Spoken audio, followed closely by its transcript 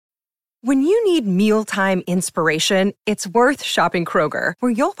When you need mealtime inspiration, it's worth shopping Kroger,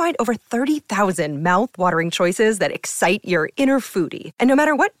 where you'll find over 30,000 mouth-watering choices that excite your inner foodie. And no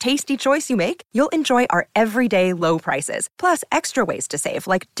matter what tasty choice you make, you'll enjoy our everyday low prices, plus extra ways to save,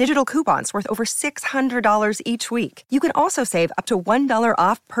 like digital coupons worth over $600 each week. You can also save up to $1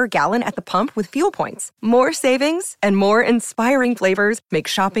 off per gallon at the pump with fuel points. More savings and more inspiring flavors make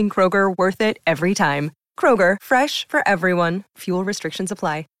shopping Kroger worth it every time. Kroger, fresh for everyone. Fuel restrictions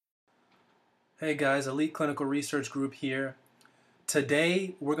apply. Hey guys, Elite Clinical Research Group here.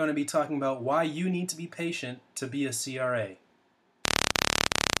 Today, we're going to be talking about why you need to be patient to be a CRA.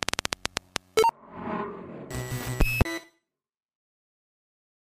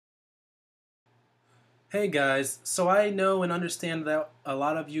 Hey guys, so I know and understand that a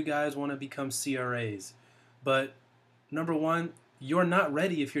lot of you guys want to become CRAs, but number one, you're not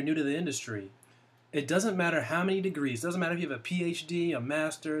ready if you're new to the industry. It doesn't matter how many degrees, it doesn't matter if you have a PhD, a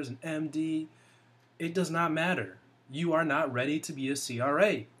master's, an MD, it does not matter. You are not ready to be a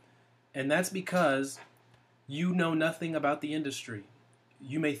CRA. And that's because you know nothing about the industry.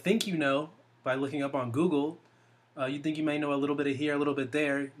 You may think you know by looking up on Google. You think you may know a little bit of here, a little bit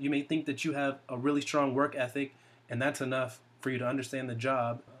there. You may think that you have a really strong work ethic, and that's enough for you to understand the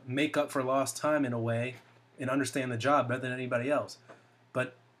job, make up for lost time in a way, and understand the job better than anybody else.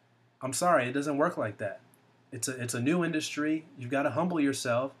 But I'm sorry, it doesn't work like that. It's a new industry. You've got to humble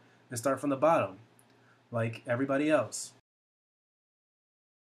yourself and start from the bottom, like everybody else.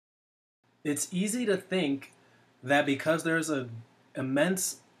 It's easy to think that because there's an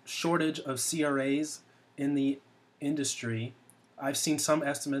immense shortage of CRAs in the industry, I've seen some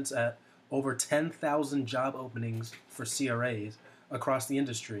estimates at over 10,000 job openings for CRAs across the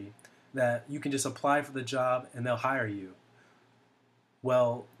industry, that you can just apply for the job and they'll hire you.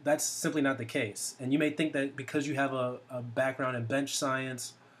 Well, that's simply not the case. And you may think that because you have a background in bench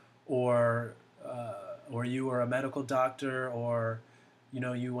science, or you are a medical doctor, or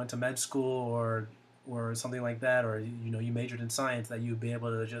you went to med school, or something like that, or you majored in science, that you'd be able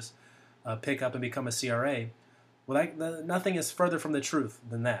to just pick up and become a CRA. Well, nothing is further from the truth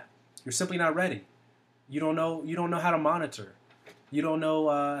than that. You're simply not ready. You don't know how to monitor. You don't know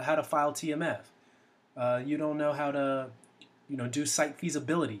how to file TMF. You don't know how to do site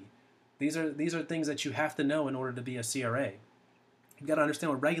feasibility. These are things that you have to know in order to be a CRA. You've got to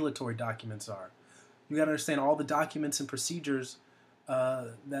understand what regulatory documents are. You've got to understand all the documents and procedures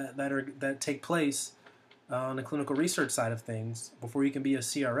that take place on the clinical research side of things before you can be a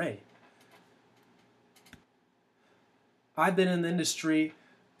CRA. I've been in the industry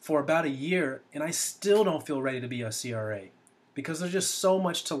for about a year, and I still don't feel ready to be a CRA because there's just so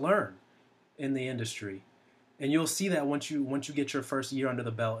much to learn in the industry. And you'll see that once you get your first year under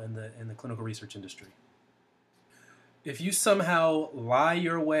the belt in the clinical research industry. If you somehow lie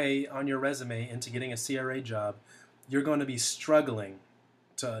your way on your resume into getting a CRA job, you're going to be struggling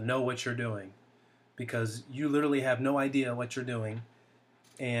to know what you're doing, because you literally have no idea what you're doing,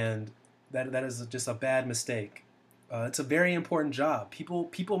 and that is just a bad mistake. It's a very important job.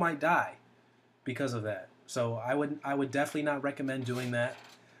 People might die because of that. So I would definitely not recommend doing that.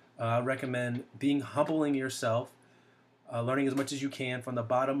 I recommend humbling yourself, learning as much as you can from the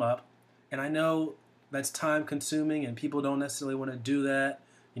bottom up. And I know that's time consuming and people don't necessarily want to do that.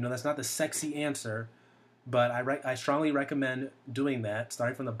 That's not the sexy answer, but I strongly recommend doing that,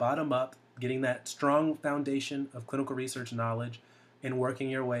 starting from the bottom up, getting that strong foundation of clinical research knowledge and working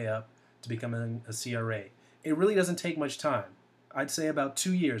your way up to becoming a CRA. It really doesn't take much time. I'd say about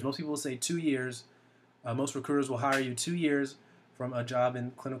 2 years. Most people will say 2 years. Most recruiters will hire you 2 years from a job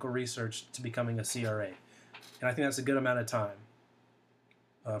in clinical research to becoming a CRA. And I think that's a good amount of time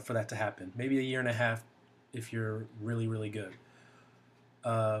for that to happen. Maybe a year and a half if you're really, really good.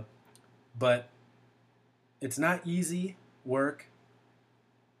 But it's not easy work,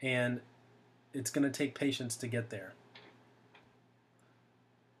 and it's going to take patience to get there.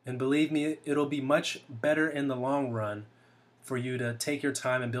 And believe me, it'll be much better in the long run for you to take your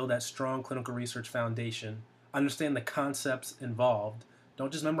time and build that strong clinical research foundation. Understand the concepts involved.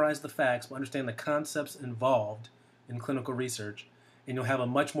 Don't just memorize the facts, but understand the concepts involved in clinical research, and you'll have a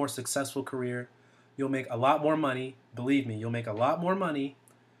much more successful career. You'll make a lot more money. Believe me, you'll make a lot more money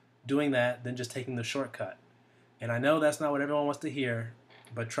doing that than just taking the shortcut. And I know that's not what everyone wants to hear,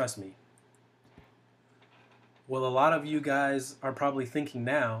 but trust me. Well, a lot of you guys are probably thinking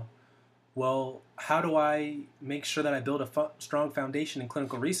now, well, how do I make sure that I build a strong foundation in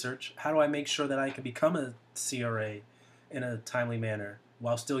clinical research? How do I make sure that I can become a CRA in a timely manner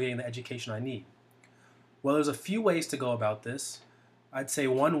while still getting the education I need? Well, there's a few ways to go about this. I'd say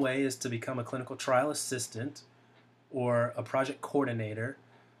one way is to become a clinical trial assistant or a project coordinator.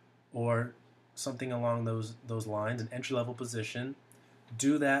 or something along those lines, an entry-level position.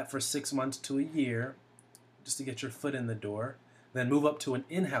 Do that for 6 months to a year just to get your foot in the door. Then move up to an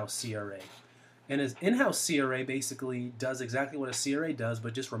in-house CRA. And an in-house CRA basically does exactly what a CRA does,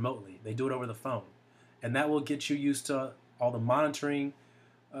 but just remotely. They do it over the phone. And that will get you used to all the monitoring.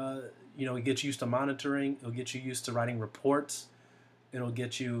 It gets you used to monitoring. It'll get you used to writing reports. It'll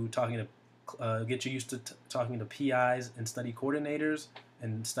get you used to talking to PIs and study coordinators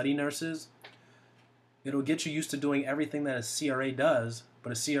and study nurses. It'll get you used to doing everything that a CRA does,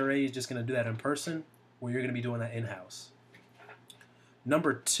 but a CRA is just going to do that in person, where you're going to be doing that in-house.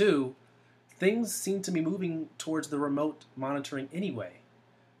 Number 2, things seem to be moving towards the remote monitoring anyway.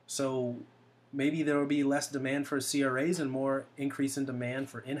 So maybe there will be less demand for CRAs and more increase in demand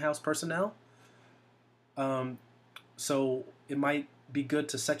for in-house personnel. So it might be good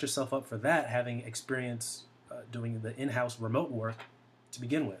to set yourself up for that, having experience doing the in-house remote work to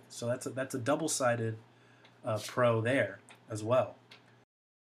begin with. So that's a double-sided pro there as well.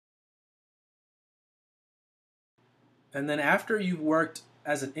 And then after you've worked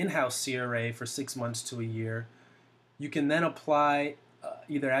as an in-house CRA for 6 months to a year, you can then apply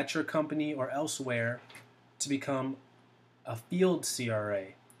either at your company or elsewhere to become a field CRA,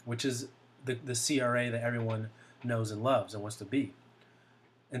 which is the CRA that everyone knows and loves and wants to be.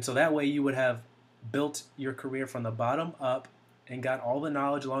 And so that way you would have built your career from the bottom up and got all the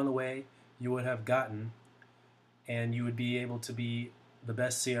knowledge along the way you would have gotten, and you would be able to be the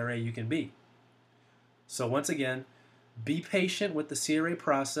best CRA you can be. So once again, be patient with the CRA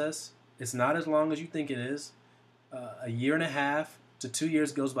process. It's not as long as you think it is. A year and a half to 2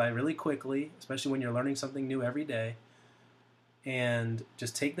 years goes by really quickly, especially when you're learning something new every day. And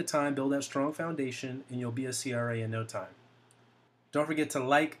just take the time, build that strong foundation, and you'll be a CRA in no time. Don't forget to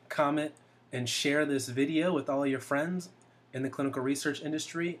like, comment, and share this video with all of your friends in the clinical research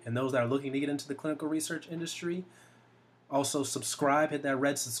industry and those that are looking to get into the clinical research industry. Also subscribe, hit that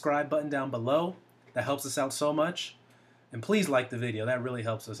red subscribe button down below. That helps us out so much. And please like the video, that really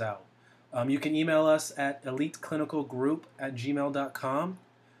helps us out. You can email us at eliteclinicalgroup@gmail.com.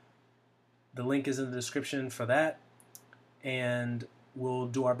 The link is in the description for that, and we'll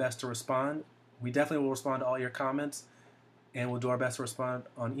do our best to respond. We definitely will respond to all your comments, and we'll do our best to respond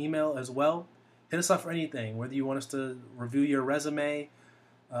on email as well. Hit us up for anything, whether you want us to review your resume,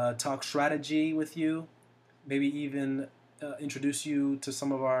 talk strategy with you, maybe even introduce you to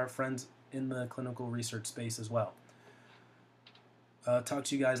some of our friends in the clinical research space as well. Talk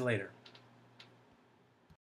to you guys later.